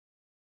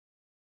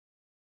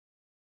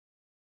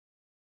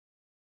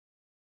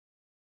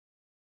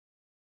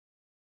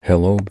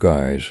Hello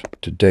guys,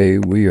 today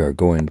we are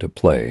going to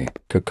play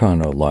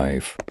Kokana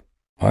Life.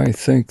 I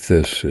think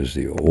this is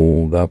the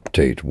old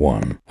update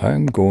one.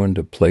 I'm going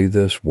to play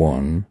this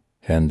one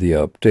and the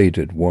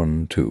updated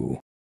one too.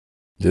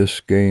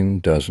 This game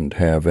doesn't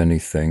have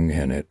anything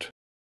in it.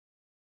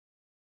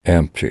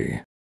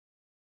 Empty.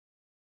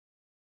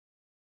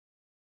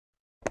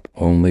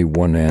 Only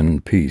one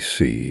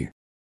NPC.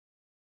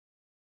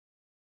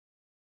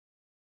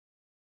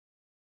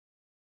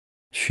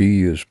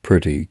 She is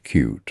pretty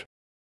cute.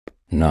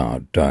 Nah,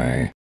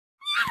 die.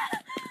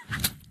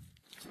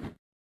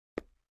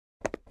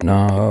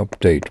 Nah,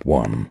 update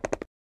 1.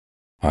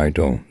 I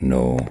don't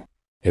know.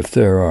 If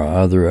there are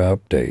other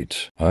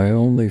updates, I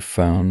only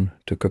found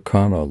the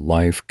Kokana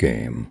Life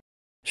game.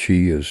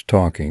 She is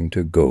talking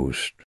to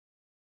Ghost.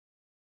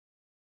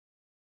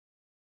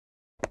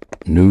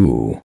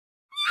 New.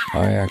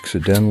 I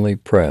accidentally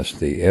pressed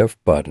the F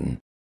button.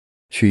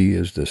 She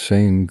is the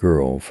same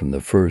girl from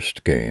the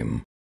first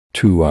game.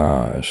 2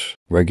 eyes,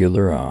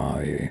 regular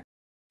eye,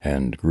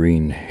 and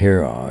green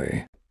hair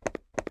eye.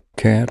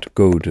 Can't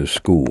go to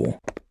school.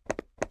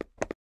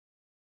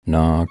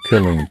 Nah,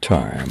 killing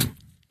time.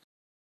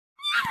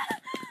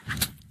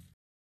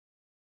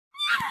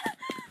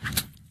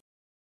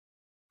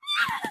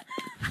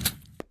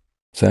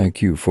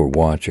 Thank you for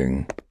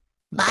watching.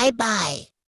 Bye-bye.